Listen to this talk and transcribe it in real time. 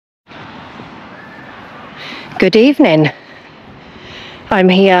Good evening. I'm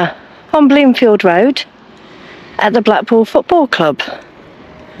here on Bloomfield Road at the Blackpool Football Club.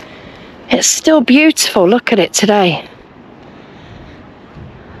 It's still beautiful, look at it today.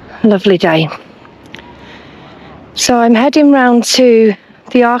 Lovely day. So I'm heading round to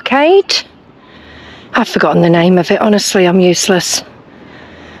the arcade. I've forgotten the name of it, honestly, I'm useless.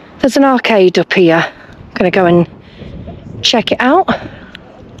 There's an arcade up here. I'm going to go and check it out.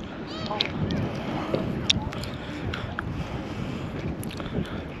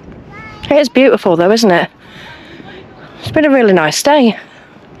 It is beautiful though, isn't it? It's been a really nice day.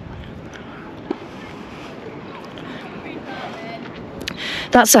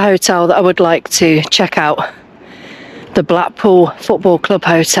 That's a hotel that I would like to check out. The Blackpool Football Club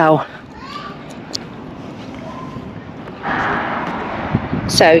Hotel.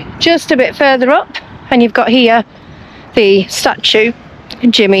 So just a bit further up and you've got here the statue,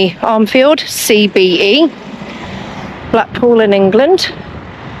 Jimmy Armfield, CBE, Blackpool in England.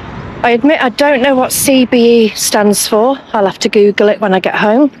 I admit I don't know what CBE stands for. I'll have to Google it when I get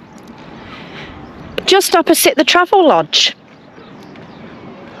home. Just opposite the Travel Lodge.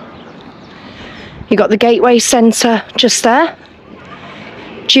 You've got the Gateway Centre just there.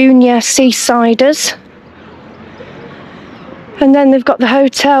 Junior Seasiders. And then they've got the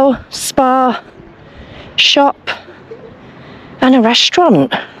hotel, spa, shop and a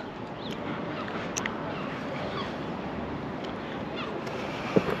restaurant.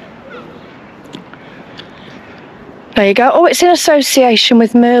 There you go. Oh, it's in association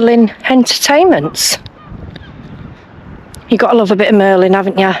with Merlin Entertainments. You've got to love a bit of Merlin,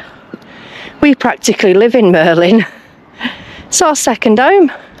 haven't you? We practically live in Merlin. It's our second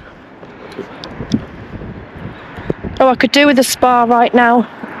home. Oh, I could do with a spa right now.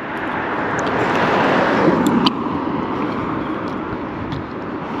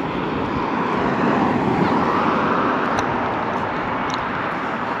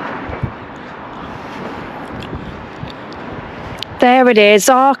 There it is,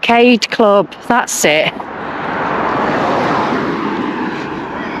 Arcade Club, that's it.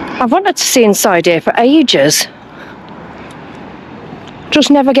 I've wanted to see inside here for ages.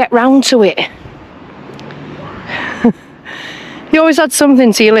 Just never get round to it. You always add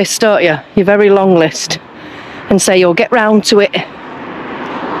something to your list, don't you? Your very long list. And say you'll get round to it.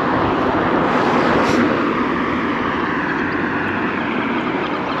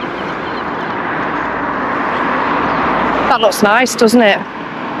 That looks nice, doesn't it?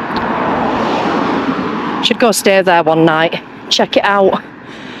 Should go stay there one night. Check it out.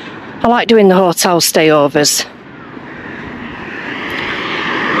 I like doing the hotel stayovers.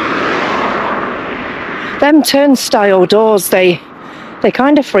 Them turnstile doors, they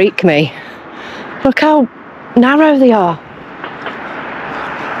kind of freak me. Look how narrow they are.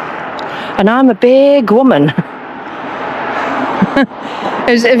 And I'm a big woman.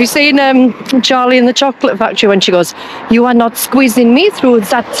 Have you seen Charlie in the Chocolate Factory when she goes, "You are not squeezing me through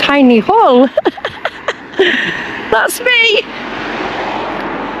that tiny hole." That's me.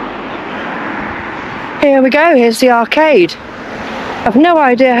 Here we go, here's the arcade. I've no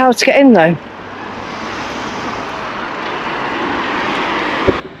idea how to get in though.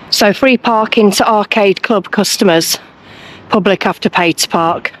 So free parking to Arcade Club customers. Public have to pay to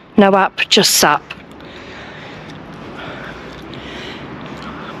park. No app, just SAP.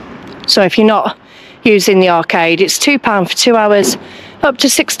 So if you're not using the arcade, it's £2 for 2 hours, up to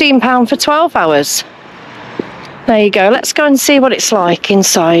 £16 for 12 hours. There you go, let's go and see what it's like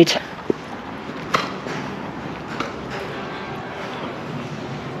inside.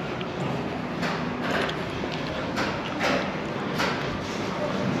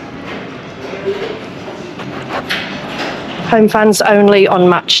 Home fans only on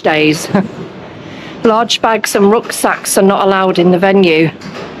match days. Large bags and rucksacks are not allowed in the venue.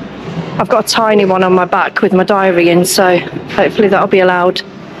 I've got a tiny one on my back with my diary in, so hopefully that'll be allowed.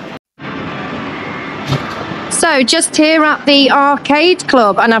 So just here at the Arcade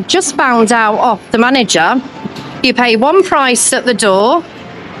Club, and I've just found out off the manager, you pay one price at the door,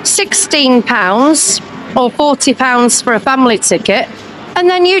 £16 or £40 for a family ticket, and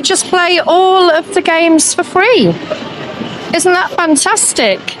then you just play all of the games for free. Isn't that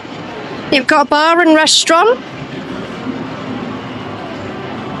fantastic? You've got a bar and restaurant.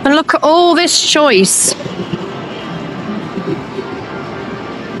 And look at all this choice.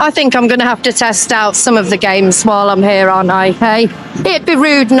 I think I'm going to have to test out some of the games while I'm here, aren't I? Hey, it'd be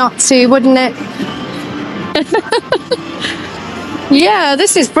rude not to, wouldn't it? Yeah,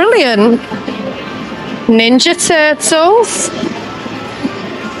 this is brilliant. Ninja Turtles.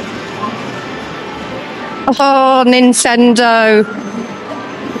 Oh, Nintendo.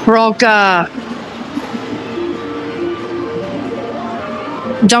 Frogger.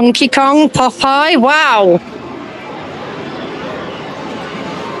 Donkey Kong, Popeye, wow.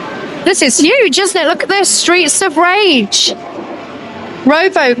 This is huge, isn't it? Look at this, Streets of Rage.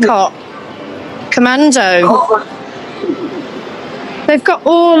 Robocop, Commando. They've got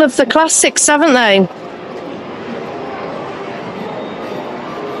all of the classics, haven't they?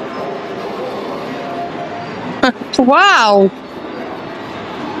 Wow.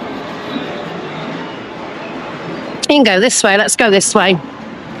 You can go this way. Let's go this way.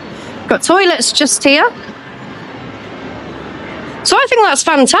 Got toilets just here. So I think that's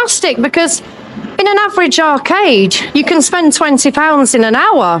fantastic because in an average arcade, you can spend £20 in an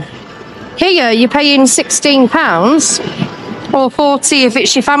hour. Here, you're paying £16 or £40 if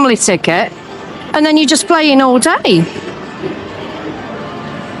it's your family ticket, and then you're just playing all day.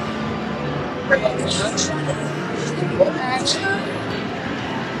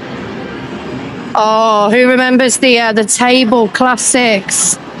 Oh, who remembers the table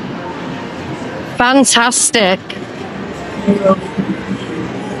classics? Fantastic.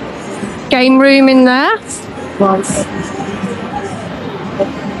 Game room in there.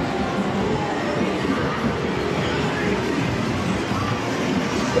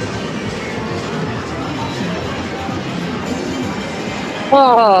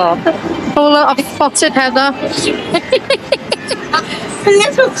 Oh, look, I've spotted Heather. A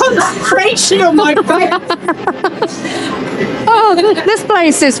little concentration on my face. Oh, this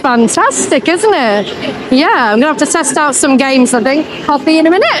place is fantastic, isn't it? Yeah, I'm going to have to test out some games, I think. I'll be in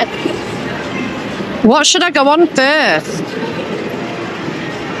a minute. What should I go on first?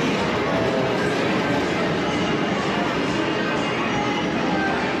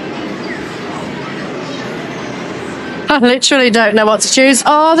 I literally don't know what to choose.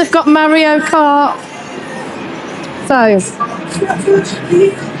 Oh, they've got Mario Kart. So.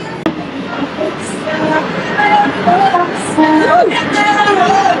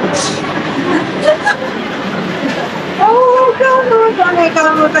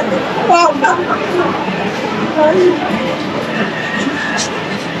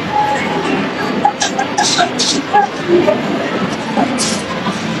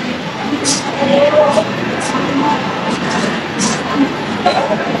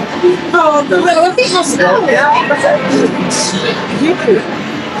 Oh, well, I think that's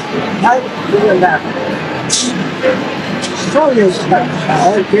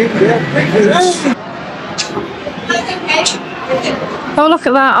Oh, look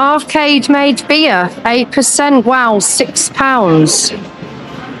at that. Arcade made beer. 8%. Wow, £6.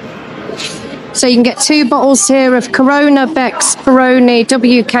 So you can get 2 bottles here of Corona, Beck's, Peroni,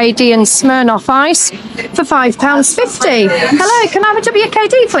 WKD and Smirnoff Ice for £5.50. Hello, can I have a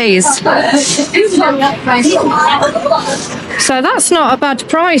WKD, please? So that's not a bad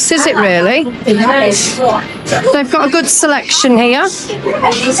price, is it really? They've got a good selection here.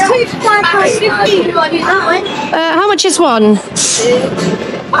 How much is one?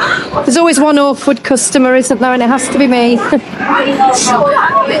 There's always one awkward customer, isn't there? And it has to be me.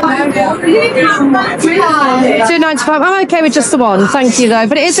 £2.95. I'm okay with just the one, thank you though.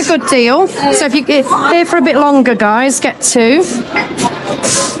 But it is a good deal. So if you're here for a bit longer, guys, get 2.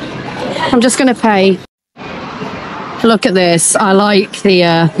 I'm just going to pay. Look at this. I like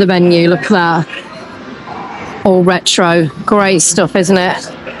the menu. Look at that. All retro. Great stuff, isn't it?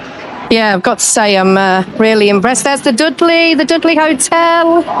 Yeah, I've got to say I'm really impressed. There's the Dudley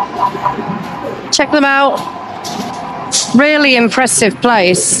Hotel. Check them out. Really impressive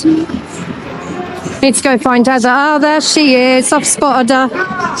place. Need to go find Heather. Oh, there she is. I've spotted her.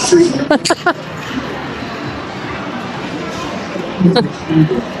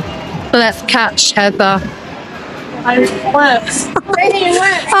 Let's catch Heather. It works. It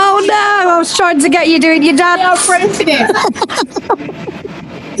works. Oh no, I was trying to get you doing your dance. I've rented it.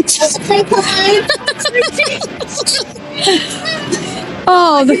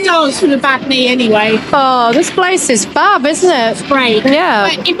 Oh, The dance for the bad knee anyway. oh, this place is fab, isn't it? It's great. Yeah.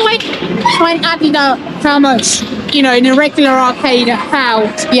 But if I added up how much, in a regular arcade at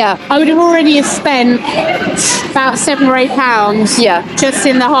house, Yeah. I would have already spent about £7 or £8. Yeah. Just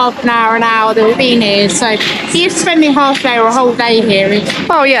in the half an hour that we've been here. So if you're spending half a day or a whole day here, it's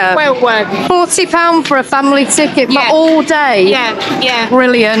Oh yeah. well worth it. £40 for a family ticket for Yeah. all day. Yeah, yeah.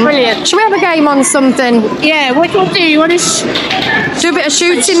 Brilliant. Brilliant. Should we have a game on something? Yeah, what do you want to do? You want to Do a bit of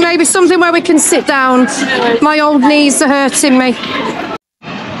shooting, maybe something where we can sit down. My old knees are hurting me.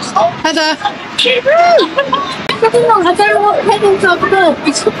 Heather. I don't know what pedals I've got.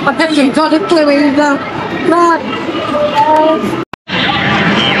 I haven't got a clue either. Right.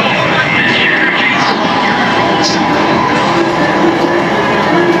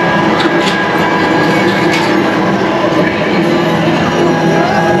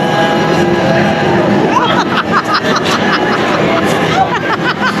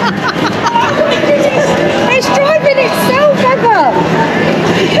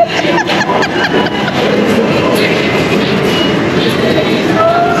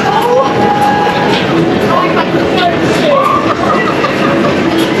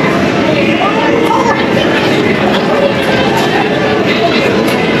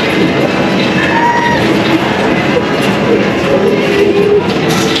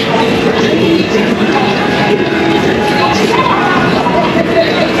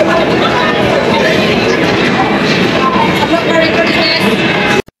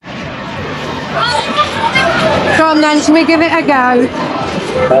 Shall we give it a go?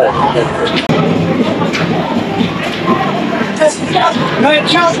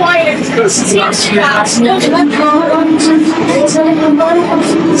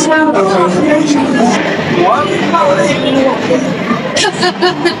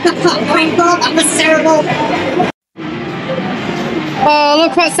 Oh,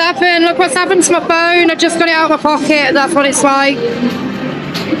 look what's happened. Look what's happened to my phone. I just got it out of my pocket. That's what it's like.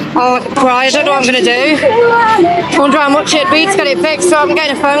 Oh, right, I don't know what I'm going to do. I wonder how much it'd be to get it fixed, so I'm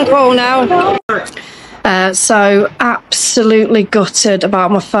getting a phone call now. So absolutely gutted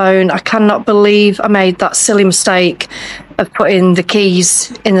about my phone. I cannot believe I made that silly mistake of putting the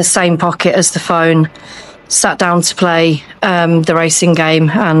keys in the same pocket as the phone. Sat down to play the racing game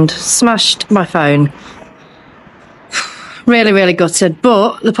and smashed my phone. Really, really gutted.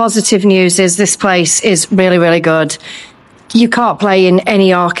 But the positive news is this place is really, really good. You can't play in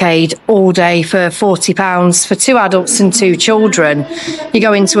any arcade all day for £40 for 2 adults and 2 children. You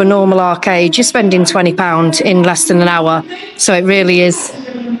go into a normal arcade, you're spending £20 in less than an hour. So it really is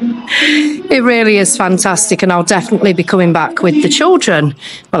fantastic, and I'll definitely be coming back with the children.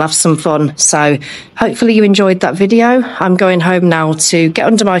 We'll have some fun. So hopefully you enjoyed that video. I'm going home now to get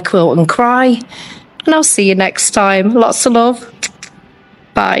under my quilt and cry, and I'll see you next time. Lots of love.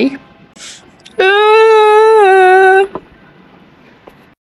 Bye.